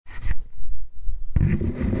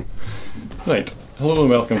Right. Hello and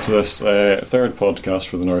welcome to this third podcast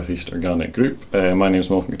for the North East Organic Group. My name is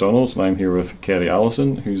MacDonald and I'm here with Kerry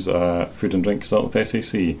Allison, who's a food and drink consultant with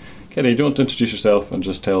SAC. Kerry, do you want to introduce yourself and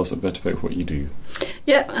just tell us a bit about what you do?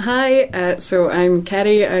 Yeah, hi. So I'm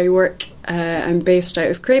Kerry. I'm based out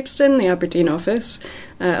of Crepeston, the Aberdeen office.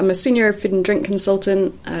 I'm a senior food and drink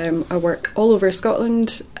consultant. I work all over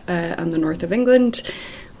Scotland and the north of England,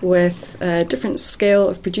 with a different scale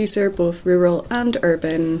of producer, both rural and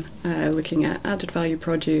urban, looking at added value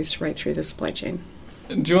produce right through the supply chain.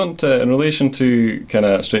 Do you want, in relation to kind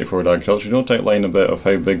of straightforward agriculture, do you want to outline a bit of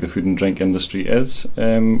how big the food and drink industry is?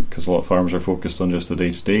 Because a lot of farmers are focused on just the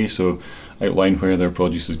day-to-day, so outline where their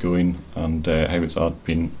produce is going and how it's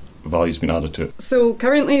value's been added to it. So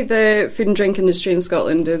currently the food and drink industry in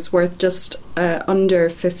Scotland is worth just under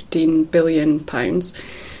 £15 billion.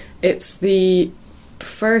 It's the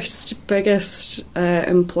first biggest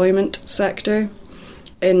employment sector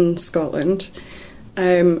in Scotland.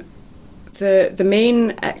 The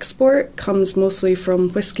main export comes mostly from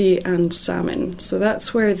whisky and salmon, so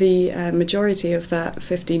that's where the majority of that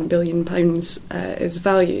 £15 billion is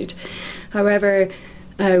valued. However,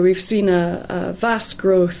 we've seen a vast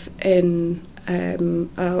growth in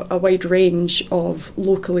a wide range of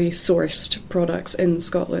locally sourced products in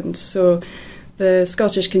Scotland. So the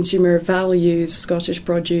Scottish consumer values Scottish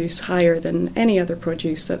produce higher than any other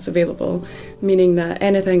produce that's available, meaning that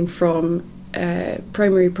anything from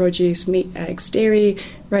primary produce, meat, eggs, dairy,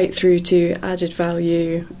 right through to added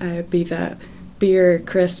value, be that beer,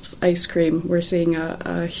 crisps, ice cream, we're seeing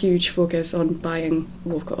a huge focus on buying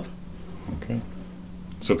local. Okay.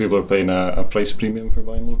 So people are paying a price premium for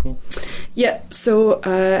buying local? Yeah, so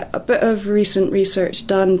a bit of recent research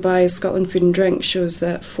done by Scotland Food and Drink shows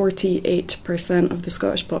that 48% of the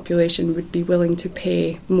Scottish population would be willing to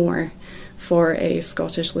pay more for a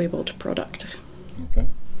Scottish labelled product. Okay.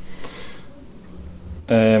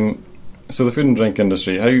 So the food and drink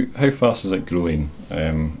industry, how fast is it growing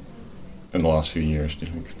in the last few years, do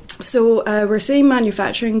you think? So we're seeing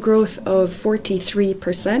manufacturing growth of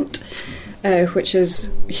 43%. Which is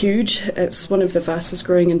huge. It's one of the fastest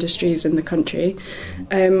growing industries in the country.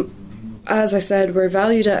 As I said, we're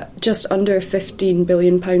valued at just under £15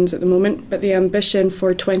 billion at the moment, but the ambition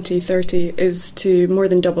for 2030 is to more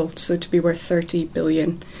than double, so to be worth £30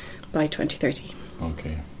 billion by 2030.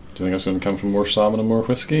 Okay. Do you think that's going to come from more salmon and more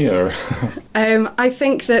whisky, or? I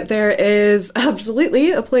think that there is absolutely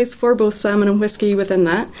a place for both salmon and whisky within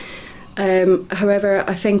that. However,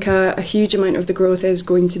 I think a huge amount of the growth is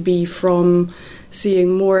going to be from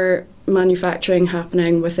seeing more manufacturing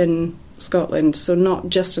happening within Scotland. So not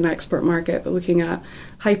just an export market, but looking at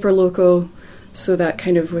hyper-local, so that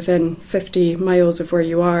kind of within 50 miles of where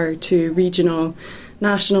you are, to regional,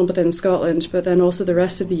 national within Scotland, but then also the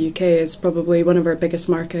rest of the UK is probably one of our biggest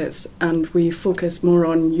markets, and we focus more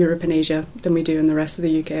on Europe and Asia than we do in the rest of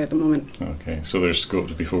the UK at the moment. Okay, so there's scope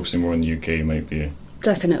to be focusing more in the UK, might be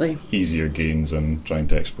definitely easier gains than trying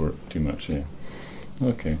to export too much, yeah.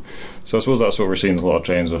 Okay. So I suppose that's what we're seeing, a lot of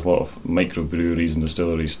trends with a lot of microbreweries and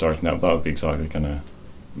distilleries starting up. That would be exactly the kind of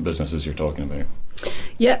businesses you're talking about.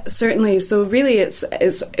 Yeah, certainly. So really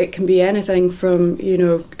it can be anything from,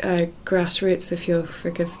 grassroots, if you'll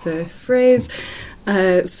forgive the phrase.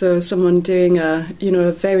 So someone doing a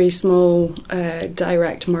very small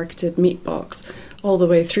direct marketed meat box, all the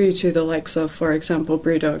way through to the likes of, for example,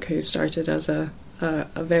 Brewdog, who started as a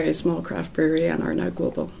very small craft brewery and are now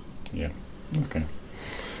global. Yeah, okay.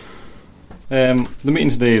 The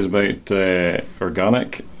meeting today is about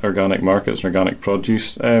organic markets and organic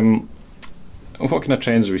produce. What kind of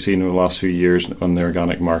trends have we seen over the last few years on the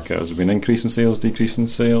organic market? Has there been an increase in sales, decrease in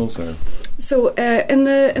sales? Or? So in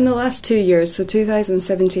the last 2 years, so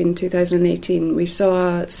 2017, 2018, we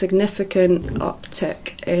saw a significant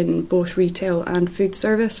uptick in both retail and food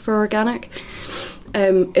service for organic.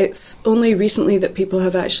 It's only recently that people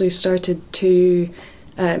have actually started to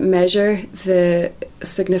measure the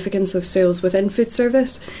significance of sales within food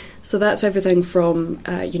service. So that's everything from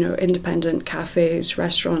independent cafes,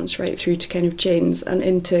 restaurants, right through to kind of chains and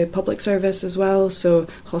into public service as well, so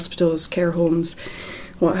hospitals, care homes,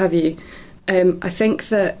 what have you. I think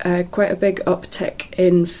that quite a big uptick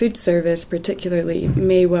in food service particularly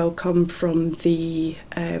may well come from the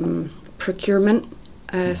procurement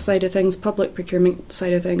side of things, public procurement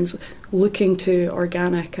side of things, looking to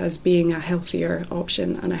organic as being a healthier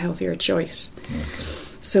option and a healthier choice. Okay.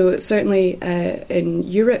 So certainly in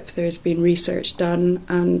Europe there's been research done,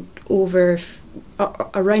 and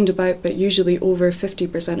around about, but usually over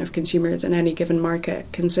 50% of consumers in any given market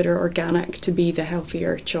consider organic to be the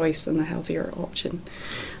healthier choice and the healthier option.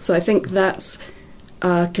 So I think that's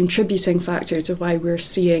a contributing factor to why we're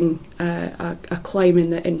seeing a climb in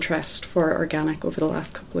the interest for organic over the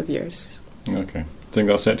last couple of years. Okay. Think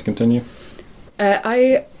that's set to continue?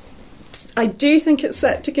 I do think it's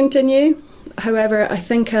set to continue. However, I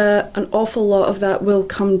think an awful lot of that will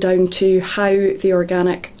come down to how the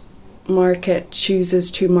organic market chooses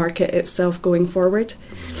to market itself going forward.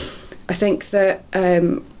 I think that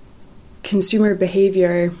consumer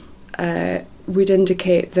behaviour would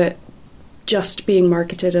indicate that just being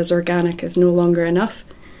marketed as organic is no longer enough.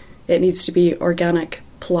 It needs to be organic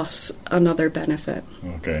plus another benefit.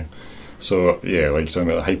 Okay. So, yeah, like you're talking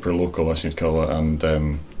about the hyper-local, I should call it, and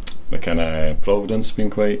the kind of provenance being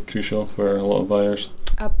quite crucial for a lot of buyers.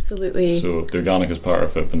 Absolutely. So the organic is part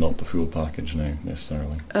of it, but not the full package now,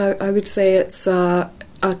 necessarily. I would say it's a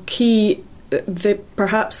key,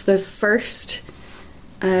 perhaps the first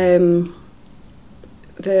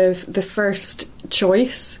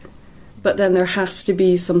choice, but then there has to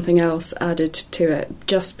be something else added to it.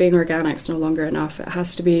 Just being organic is no longer enough. It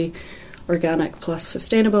has to be organic plus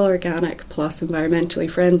sustainable, organic plus environmentally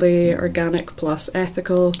friendly, organic plus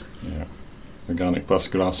ethical. Yeah. Organic plus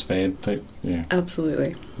grass-fed type. Yeah.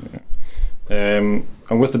 Absolutely. Yeah. And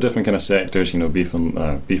with the different kind of sectors, beef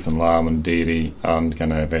and lamb and dairy and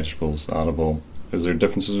kind of vegetables, arable, is there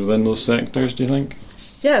differences within those sectors, do you think?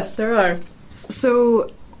 Yes, there are.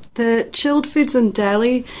 So the chilled foods and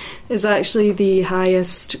deli is actually the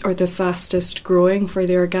highest or the fastest growing for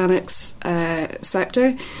the organics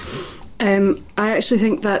sector. I actually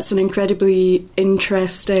think that's an incredibly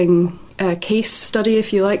interesting case study,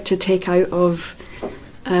 if you like, to take out of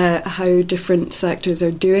how different sectors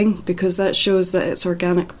are doing, because that shows that it's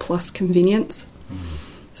organic plus convenience.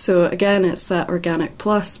 So again, it's that organic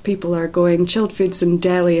plus. People are going, chilled foods and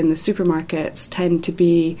deli in the supermarkets tend to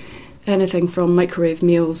be anything from microwave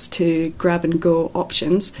meals to grab and go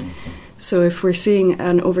options. So if we're seeing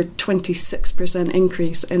an over 26%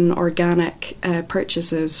 increase in organic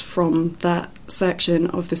purchases from that section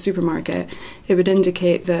of the supermarket, it would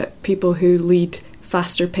indicate that people who lead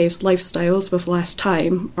faster paced lifestyles with less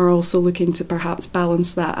time are also looking to perhaps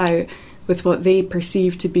balance that out with what they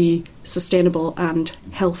perceive to be sustainable and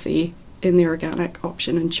healthy in the organic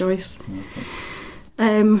option and choice.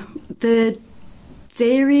 The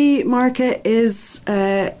dairy market is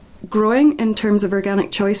growing in terms of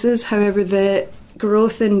organic choices. However, the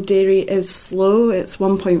growth in dairy is slow. It's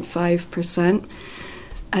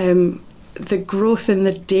 1.5%. The growth in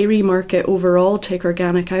the dairy market overall, take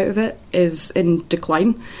organic out of it, is in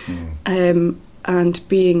decline and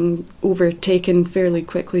being overtaken fairly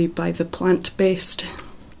quickly by the plant-based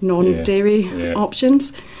non-dairy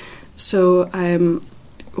options. So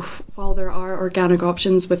while there are organic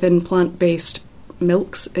options within plant-based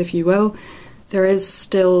milks, if you will, there is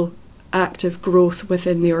still active growth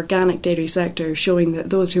within the organic dairy sector, showing that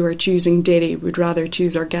those who are choosing dairy would rather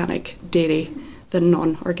choose organic dairy than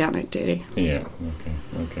non-organic dairy. Yeah,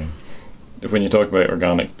 okay. When you talk about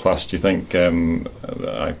organic plus, do you think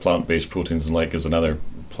plant-based proteins and like is another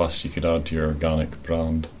plus you could add to your organic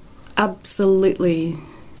brand? Absolutely.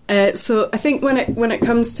 So I think when it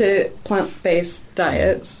comes to plant-based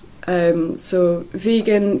diets, so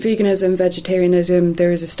veganism, vegetarianism,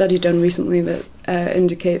 there is a study done recently that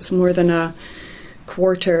indicates more than a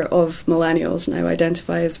quarter of millennials now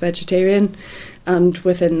identify as vegetarian, and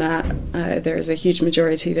within that there is a huge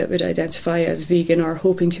majority that would identify as vegan or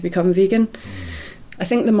hoping to become vegan. I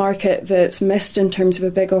think the market that's missed in terms of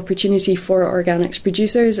a big opportunity for organics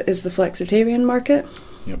producers is the flexitarian market.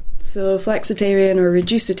 Yep. So flexitarian or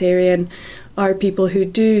reducitarian are people who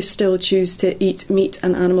do still choose to eat meat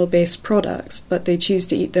and animal-based products, but they choose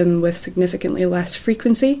to eat them with significantly less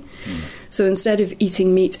frequency. So instead of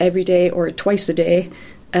eating meat every day or twice a day,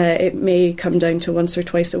 it may come down to once or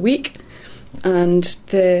twice a week. And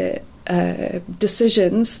the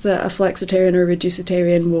decisions that a flexitarian or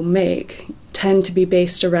reducitarian will make tend to be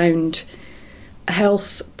based around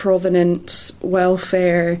health, provenance,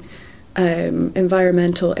 welfare,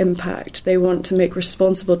 environmental impact. They want to make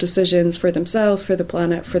responsible decisions for themselves, for the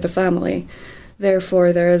planet, for the family.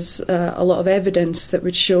 Therefore, there's a lot of evidence that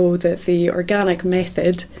would show that the organic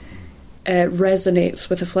method resonates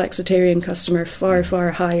with a flexitarian customer far,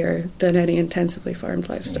 far higher than any intensively farmed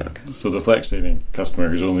livestock. Yeah. So the flexitarian customer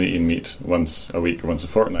who's only eating meat once a week or once a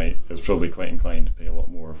fortnight is probably quite inclined to pay a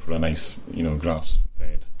lot more for a nice,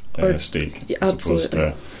 grass-fed steak as opposed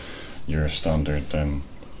to your standard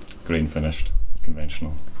grain-finished,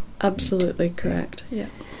 conventional. Absolutely correct, yeah.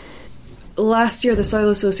 Last year, the Soil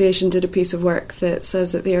Association did a piece of work that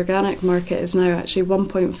says that the organic market is now actually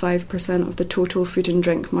 1.5% of the total food and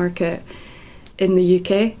drink market in the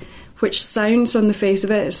UK, which sounds, on the face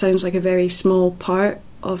of it, it sounds like a very small part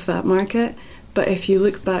of that market. But if you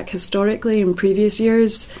look back historically in previous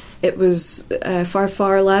years, it was far,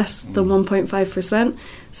 far less than 1.5%.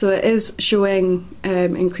 So it is showing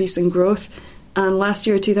increasing growth. And last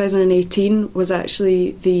year, 2018, was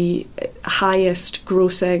actually the highest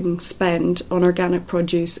grossing spend on organic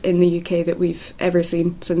produce in the UK that we've ever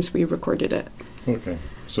seen since we recorded it. Okay,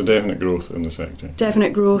 so definite growth in the sector.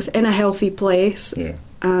 Definite growth in a healthy place. Yeah.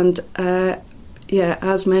 And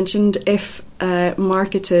as mentioned, if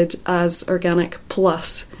marketed as organic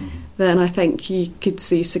plus, then I think you could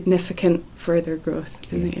see significant further growth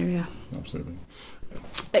in the area. Absolutely.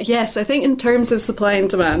 Yes, I think in terms of supply and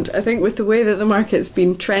demand, I think with the way that the market's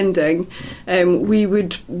been trending, we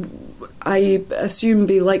would, I assume,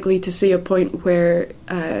 be likely to see a point where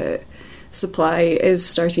supply is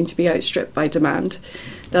starting to be outstripped by demand.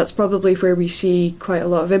 That's probably where we see quite a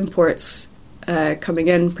lot of imports coming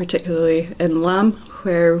in, particularly in lamb,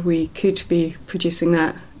 where we could be producing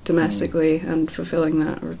that domestically and fulfilling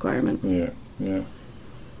that requirement. Yeah.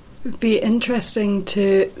 It would be interesting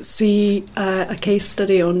to see a case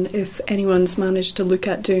study on if anyone's managed to look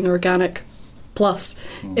at doing organic plus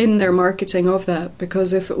in their marketing of that,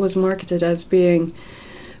 because if it was marketed as being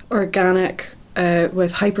organic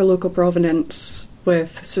with hyperlocal provenance,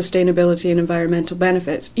 with sustainability and environmental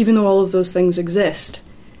benefits, even though all of those things exist,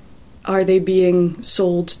 are they being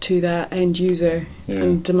sold to that end user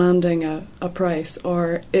and demanding a price,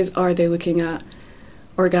 or are they looking at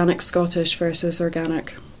organic Scottish versus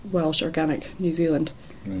organic Welsh, organic New Zealand?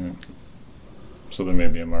 Yeah. So there may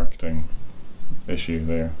be a marketing issue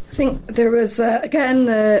there. I think there was again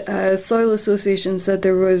the Soil Association said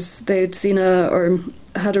they'd seen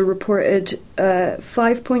had a reported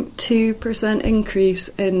 5.2% increase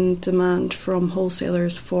in demand from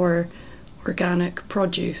wholesalers for organic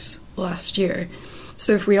produce last year.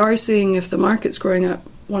 So if the market's growing at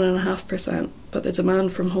 1.5%, but the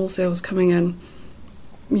demand from wholesale is coming in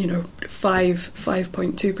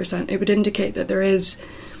 5.2%, it would indicate that there is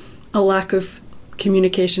a lack of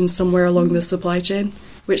communication somewhere along the supply chain,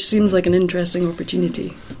 which seems like an interesting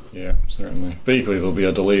opportunity. Yeah, certainly. But equally, there'll be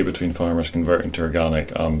a delay between farmers converting to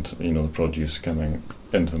organic and the produce coming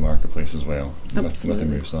into the marketplace as well. Nothing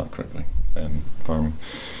moves that quickly in farming.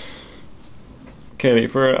 Kerry,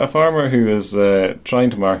 for a farmer who is trying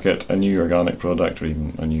to market a new organic product or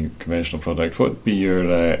even a new conventional product, what would be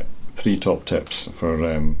your 3 top tips for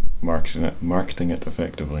marketing it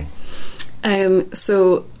effectively?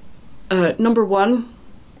 Number one,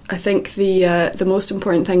 I think the most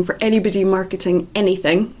important thing for anybody marketing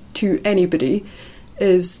anything to anybody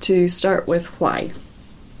is to start with why.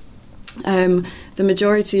 The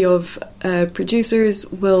majority of producers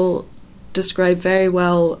will describe very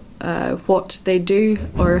well what they do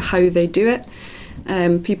or how they do it.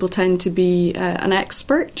 People tend to be an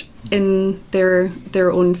expert in their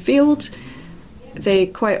own field. They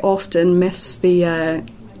quite often miss the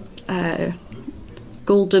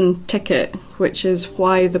golden ticket, which is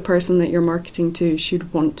why the person that you're marketing to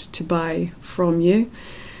should want to buy from you.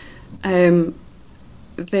 There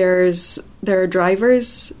are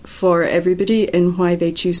drivers for everybody in why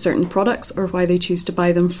they choose certain products or why they choose to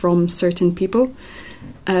buy them from certain people.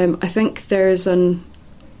 I think there's an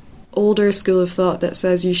older school of thought that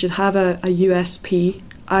says you should have a USP,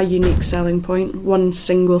 a unique selling point, one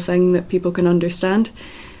single thing that people can understand.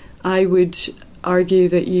 I would argue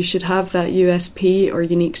that you should have that USP or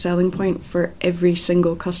unique selling point for every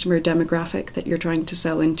single customer demographic that you're trying to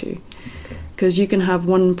sell into. Because you can have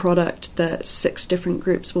one product that 6 different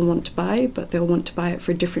groups will want to buy, but they'll want to buy it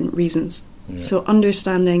for different reasons. Yeah. So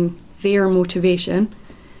understanding their motivation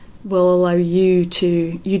will allow you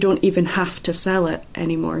don't even have to sell it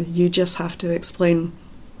anymore. You just have to explain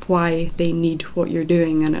why they need what you're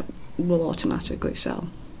doing, and it will automatically sell.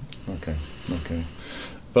 Okay.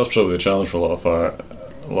 That's probably a challenge for a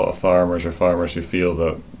lot of farmers or farmers who feel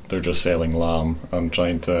that they're just selling lamb and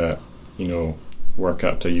trying to, work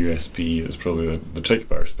up to USP is probably the tricky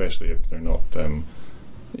part, especially if they're not,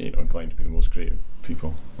 inclined to be the most creative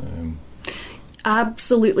people.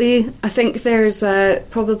 Absolutely. I think there's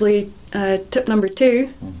probably tip number 2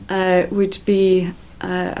 would be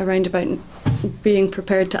around about being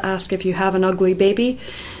prepared to ask if you have an ugly baby.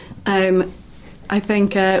 I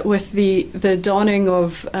think with the dawning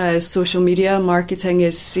of social media, marketing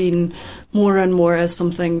is seen more and more as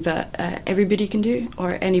something that everybody can do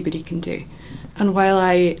or anybody can do. And while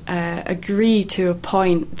I agree to a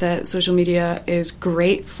point that social media is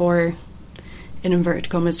great for, in inverted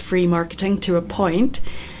commas, free marketing to a point,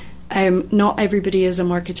 not everybody is a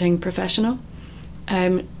marketing professional.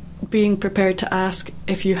 being prepared to ask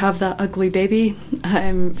if you have that ugly baby.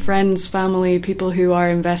 Friends, family, people who are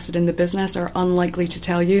invested in the business are unlikely to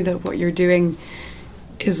tell you that what you're doing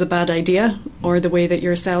is a bad idea or the way that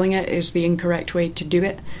you're selling it is the incorrect way to do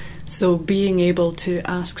it. So being able to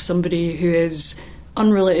ask somebody who is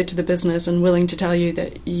unrelated to the business and willing to tell you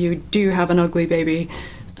that you do have an ugly baby,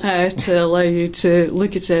 to allow you to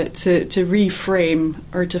look at it, to reframe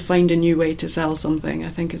or to find a new way to sell something, I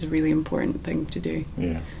think is a really important thing to do.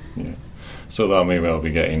 Yeah. So that may well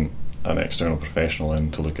be getting an external professional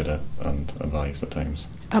in to look at it and advise at times.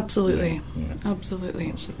 Absolutely. Yeah. Absolutely.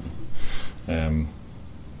 Absolutely.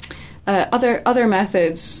 Other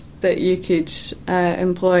methods that you could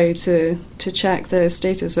employ to check the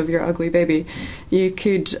status of your ugly baby, you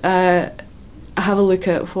could have a look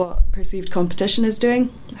at what perceived competition is doing,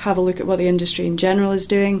 have a look at what the industry in general is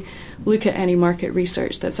doing, look at any market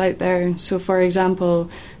research that's out there. So for example,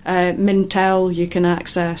 Mintel you can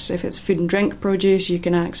access. If it's food and drink produce, you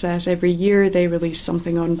can access every year. They release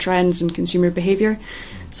something on trends and consumer behaviour.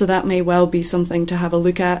 So that may well be something to have a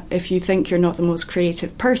look at. If you think you're not the most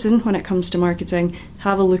creative person when it comes to marketing,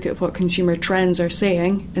 have a look at what consumer trends are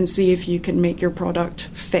saying and see if you can make your product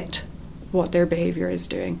fit what their behaviour is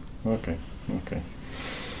doing. Okay.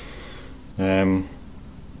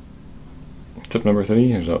 Tip number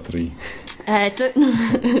 3, or is that 3?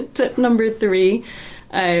 Tip number 3.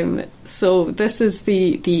 So this is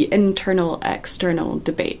the internal-external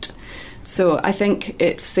debate. So I think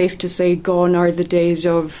it's safe to say gone are the days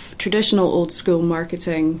of traditional old-school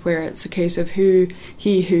marketing where it's a case of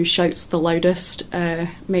he who shouts the loudest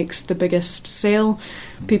makes the biggest sale.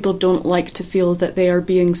 People don't like to feel that they are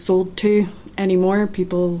being sold to anymore.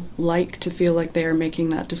 People like to feel like they are making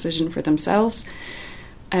that decision for themselves.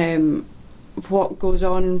 What goes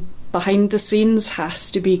on behind the scenes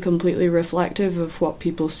has to be completely reflective of what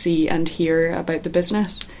people see and hear about the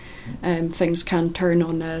business. Things can turn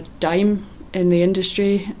on a dime in the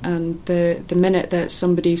industry, and the minute that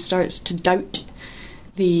somebody starts to doubt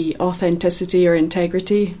the authenticity or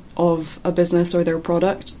integrity of a business or their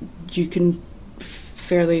product, you can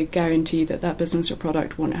fairly guarantee that business or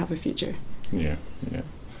product won't have a future. Yeah.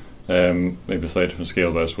 Maybe a slightly different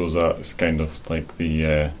scale, but I suppose that's kind of like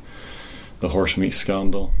the horse meat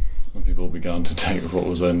scandal. When people began to doubt what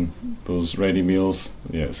was in those ready meals,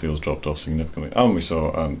 sales dropped off significantly. And we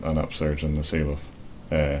saw an upsurge in the sale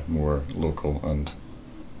of more local and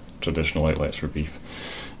traditional outlets for beef.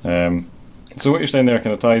 So what you're saying there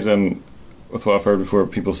kind of ties in with what I've heard before,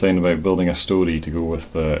 people saying about building a story to go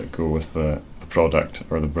with the product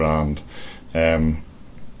or the brand.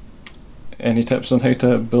 Any tips on how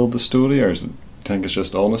to build the story, or do you think it's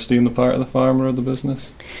just honesty on the part of the farmer or the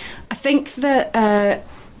business? I think that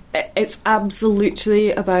it's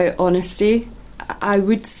absolutely about honesty. I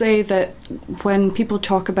would say that when people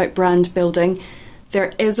talk about brand building,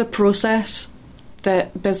 there is a process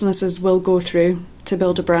that businesses will go through to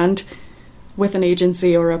build a brand with an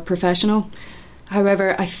agency or a professional.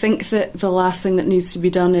 However, I think that the last thing that needs to be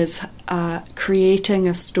done is creating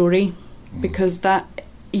a story, because that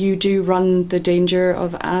you do run the danger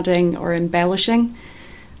of adding or embellishing,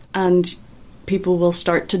 and people will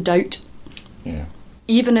start to doubt. Yeah.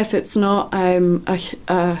 Even if it's not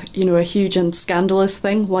a huge and scandalous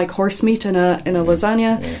thing like horse meat in a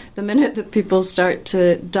lasagna, the minute that people start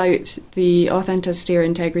to doubt the authenticity or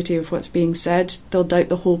integrity of what's being said, they'll doubt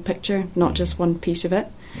the whole picture, not just one piece of it.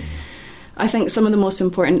 I think some of the most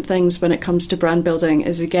important things when it comes to brand building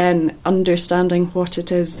is, again, understanding what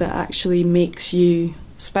it is that actually makes you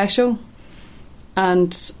special.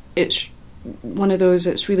 And it's one of those,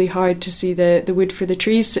 it's really hard to see the wood for the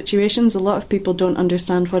trees situations. A lot of people don't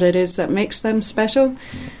understand what it is that makes them special.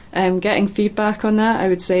 Getting feedback on that, I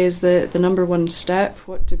would say, is the number one step.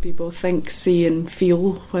 What do people think, see and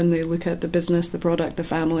feel when they look at the business, the product, the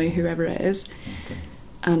family, whoever it is,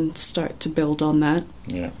 and start to build on that.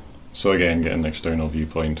 Yeah. So again, get an external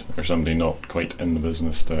viewpoint or somebody not quite in the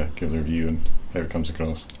business to give their view and how it comes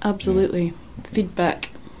across. Absolutely. Yeah. Feedback.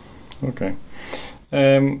 Okay.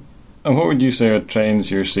 And what would you say are trends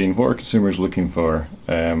you're seeing? What are consumers looking for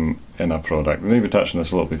in a product? We maybe touched on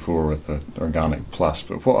this a little before with the organic plus,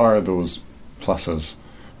 but what are those pluses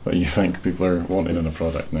that you think people are wanting in a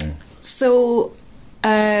product now? So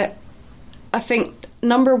I think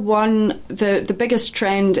number one, the biggest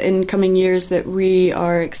trend in coming years that we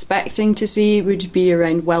are expecting to see would be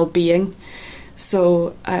around well-being.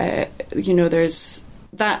 So, there's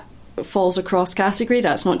that falls across category.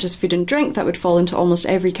 That's not just food and drink, that would fall into almost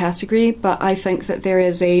every category. But I think that there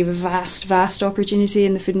is a vast opportunity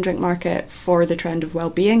in the food and drink market for the trend of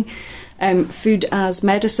well-being. Food as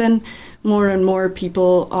medicine. More and more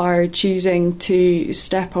people are choosing to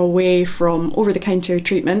step away from over-the-counter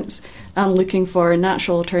treatments and looking for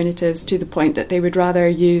natural alternatives, to the point that they would rather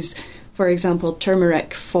use, for example,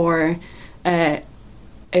 turmeric for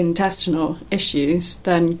intestinal issues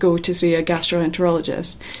than go to see a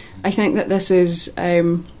gastroenterologist. I think that this is a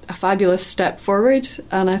fabulous step forward,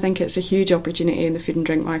 and I think it's a huge opportunity in the food and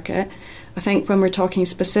drink market. I think when we're talking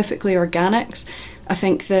specifically organics, I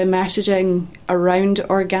think the messaging around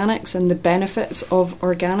organics and the benefits of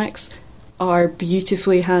organics are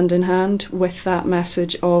beautifully hand in hand with that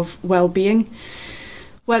message of well-being.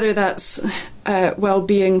 Whether that's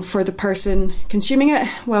well-being for the person consuming it,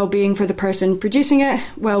 well-being for the person producing it,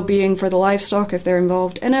 well-being for the livestock if they're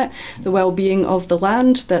involved in it, the well-being of the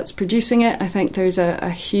land that's producing it. I think there's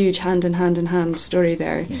a huge hand-in-hand story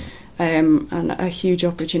there, and a huge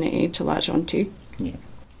opportunity to latch onto. Yeah.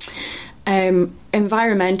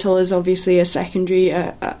 Environmental is obviously a secondary,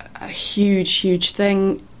 a huge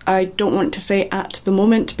thing. I don't want to say at the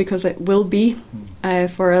moment, because it will be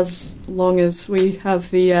for as long as we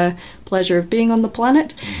have the pleasure of being on the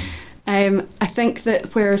planet. I think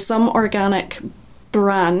that where some organic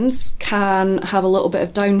brands can have a little bit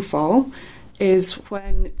of downfall is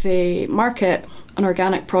when they market an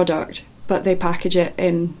organic product but they package it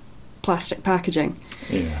in plastic packaging.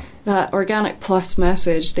 Yeah. That organic plus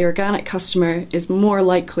message, the organic customer is more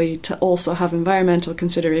likely to also have environmental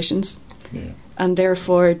considerations. Yeah. And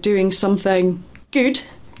therefore doing something good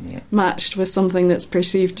matched with something that's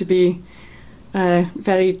perceived to be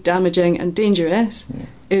very damaging and dangerous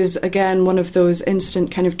is, again, one of those instant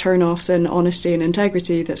kind of turn-offs in honesty and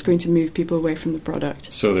integrity that's going to move people away from the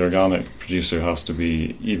product. So the organic producer has to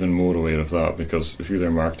be even more aware of that, because who they're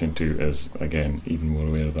marketing to is, again, even more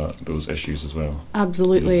aware of those issues as well.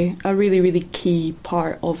 Absolutely. A really key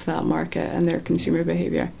part of that market and their consumer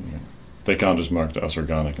behaviour. Yeah. They can't just market it as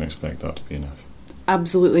organic and expect that to be enough.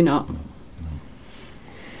 Absolutely not.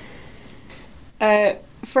 No.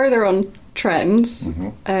 Further on trends,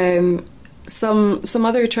 some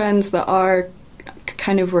other trends that are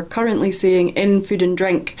kind of we're currently seeing in food and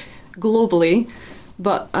drink globally,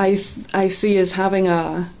 but I see as having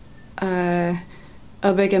a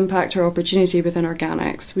big impact or opportunity within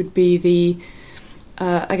organics would be the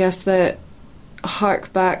I guess the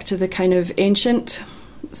hark back to the kind of ancient.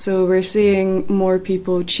 So we're seeing more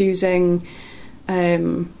people choosing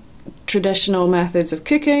traditional methods of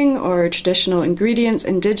cooking or traditional ingredients,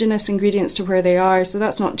 indigenous ingredients to where they are. So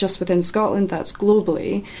that's not just within Scotland, that's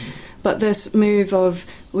globally. But this move of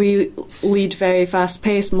we lead very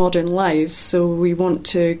fast-paced modern lives, so we want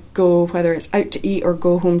to go, whether it's out to eat or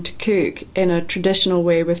go home to cook, in a traditional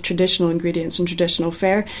way with traditional ingredients and traditional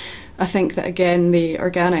fare. I think that, again, the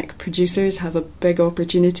organic producers have a big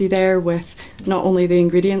opportunity there with not only the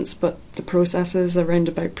ingredients but the processes around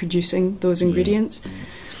about producing those ingredients.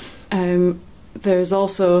 There's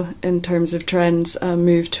also, in terms of trends, a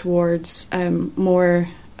move towards more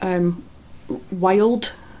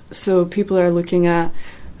wild. So people are looking at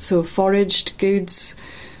foraged goods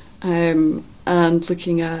and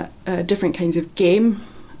looking at different kinds of game.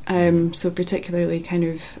 So particularly kind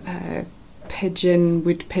of pigeon,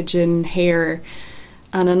 wood pigeon, hare,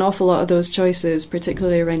 and an awful lot of those choices,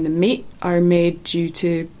 particularly around the meat, are made due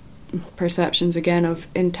to perceptions again of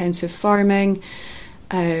intensive farming,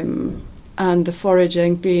 and the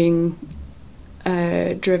foraging being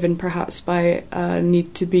driven perhaps by a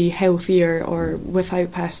need to be healthier or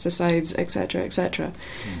without pesticides, etc., etc.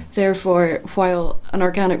 Therefore, while an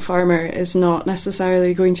organic farmer is not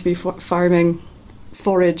necessarily going to be farming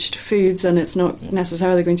foraged foods, and it's not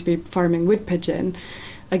necessarily going to be farming wood pigeon,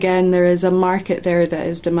 again, there is a market there that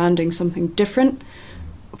is demanding something different.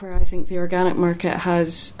 Where I think the organic market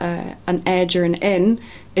has an edge or an in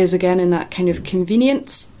is, again, in that kind of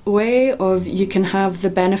convenience way of you can have the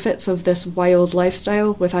benefits of this wild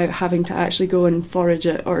lifestyle without having to actually go and forage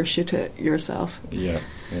it or shoot it yourself. Yeah,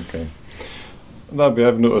 okay.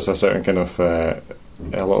 I've noticed a certain kind of a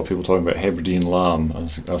lot of people talking about Hebridean lamb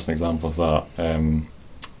as an example of that.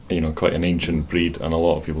 Quite an ancient breed, and a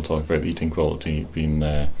lot of people talk about the eating quality being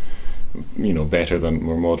better than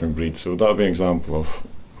more modern breeds. So that would be an example of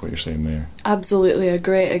what you're saying there. Absolutely, a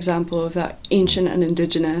great example of that ancient and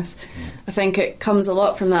indigenous. I think it comes a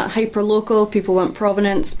lot from that hyper-local. People want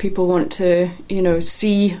provenance, people want to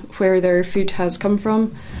see where their food has come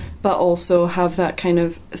from, but also have that kind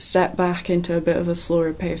of step back into a bit of a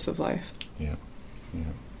slower pace of life. Yeah.